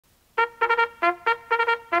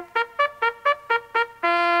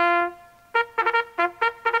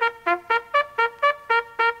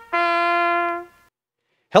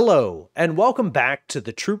Hello, and welcome back to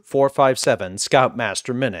the Troop 457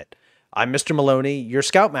 Scoutmaster Minute. I'm Mr. Maloney, your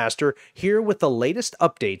Scoutmaster, here with the latest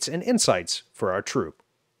updates and insights for our troop.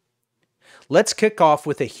 Let's kick off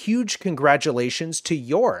with a huge congratulations to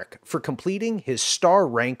Yorick for completing his star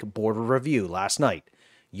rank border review last night.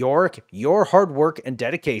 Yorick, your hard work and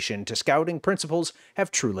dedication to scouting principles have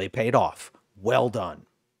truly paid off. Well done.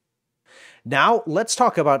 Now, let's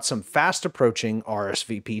talk about some fast approaching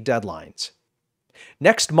RSVP deadlines.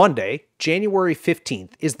 Next Monday, January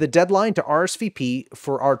 15th, is the deadline to RSVP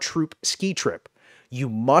for our troop ski trip. You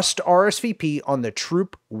must RSVP on the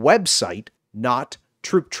troop website, not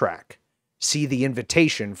TroopTrack. See the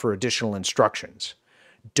invitation for additional instructions.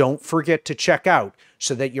 Don't forget to check out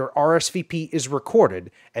so that your RSVP is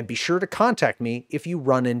recorded, and be sure to contact me if you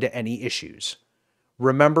run into any issues.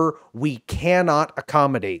 Remember, we cannot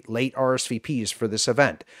accommodate late RSVPs for this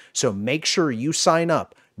event, so make sure you sign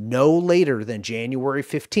up no later than January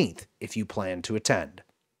 15th if you plan to attend.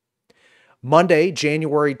 Monday,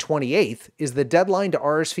 January 28th, is the deadline to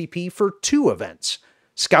RSVP for two events: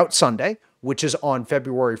 Scout Sunday, which is on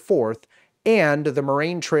February 4th, and the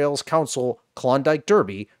Moraine Trails Council Klondike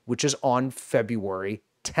Derby, which is on February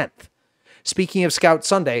 10th. Speaking of Scout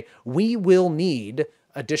Sunday, we will need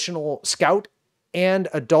additional Scout and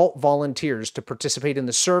adult volunteers to participate in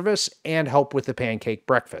the service and help with the pancake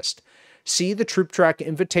breakfast. See the TroopTrack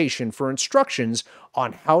invitation for instructions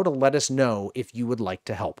on how to let us know if you would like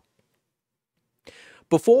to help.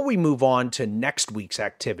 Before we move on to next week's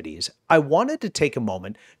activities, I wanted to take a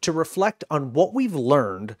moment to reflect on what we've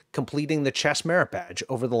learned completing the Chess Merit Badge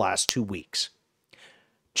over the last 2 weeks.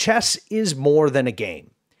 Chess is more than a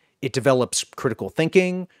game. It develops critical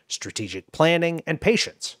thinking, strategic planning, and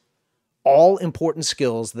patience. All important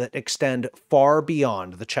skills that extend far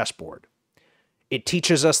beyond the chessboard. It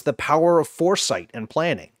teaches us the power of foresight and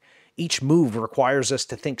planning. Each move requires us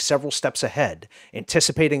to think several steps ahead,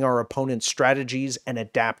 anticipating our opponent's strategies and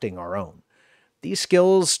adapting our own. These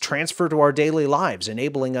skills transfer to our daily lives,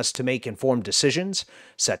 enabling us to make informed decisions,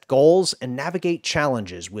 set goals, and navigate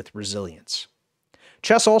challenges with resilience.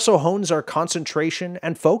 Chess also hones our concentration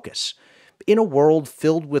and focus. In a world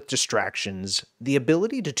filled with distractions, the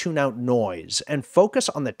ability to tune out noise and focus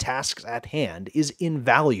on the tasks at hand is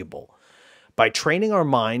invaluable. By training our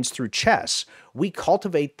minds through chess, we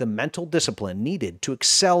cultivate the mental discipline needed to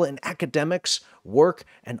excel in academics, work,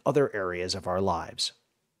 and other areas of our lives.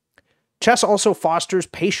 Chess also fosters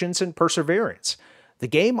patience and perseverance. The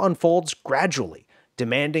game unfolds gradually,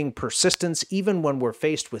 demanding persistence even when we're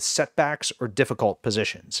faced with setbacks or difficult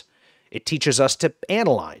positions. It teaches us to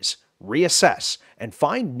analyze, reassess, and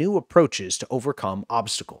find new approaches to overcome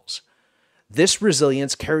obstacles. This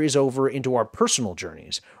resilience carries over into our personal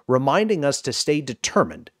journeys, reminding us to stay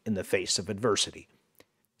determined in the face of adversity.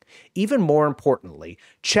 Even more importantly,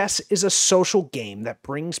 chess is a social game that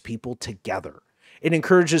brings people together. It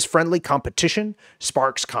encourages friendly competition,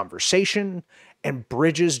 sparks conversation, and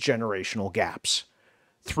bridges generational gaps.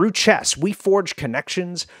 Through chess, we forge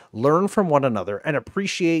connections, learn from one another, and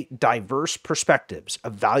appreciate diverse perspectives, a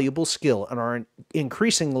valuable skill in our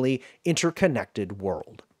increasingly interconnected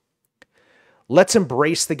world. Let's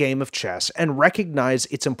embrace the game of chess and recognize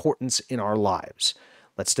its importance in our lives.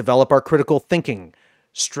 Let's develop our critical thinking,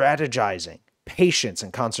 strategizing, patience,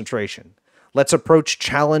 and concentration. Let's approach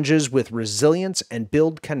challenges with resilience and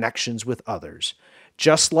build connections with others.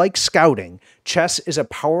 Just like scouting, chess is a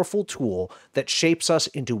powerful tool that shapes us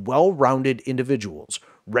into well-rounded individuals,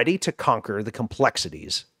 ready to conquer the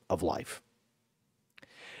complexities of life.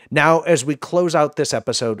 Now, as we close out this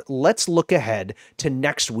episode, let's look ahead to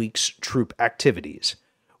next week's troop activities.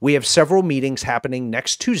 We have several meetings happening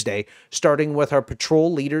next Tuesday, starting with our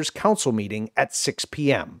Patrol Leaders Council meeting at 6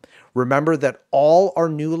 p.m. Remember that all our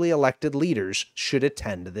newly elected leaders should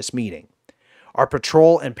attend this meeting. Our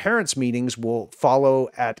patrol and parents meetings will follow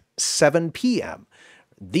at 7 p.m.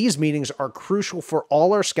 These meetings are crucial for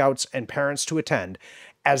all our scouts and parents to attend,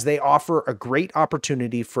 as they offer a great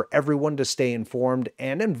opportunity for everyone to stay informed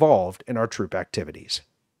and involved in our troop activities.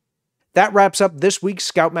 That wraps up this week's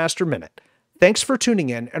Scoutmaster Minute. Thanks for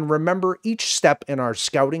tuning in, and remember, each step in our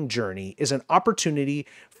scouting journey is an opportunity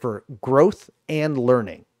for growth and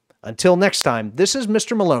learning. Until next time, this is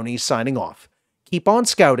Mr. Maloney signing off. Keep on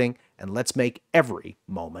scouting, and let's make every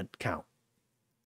moment count.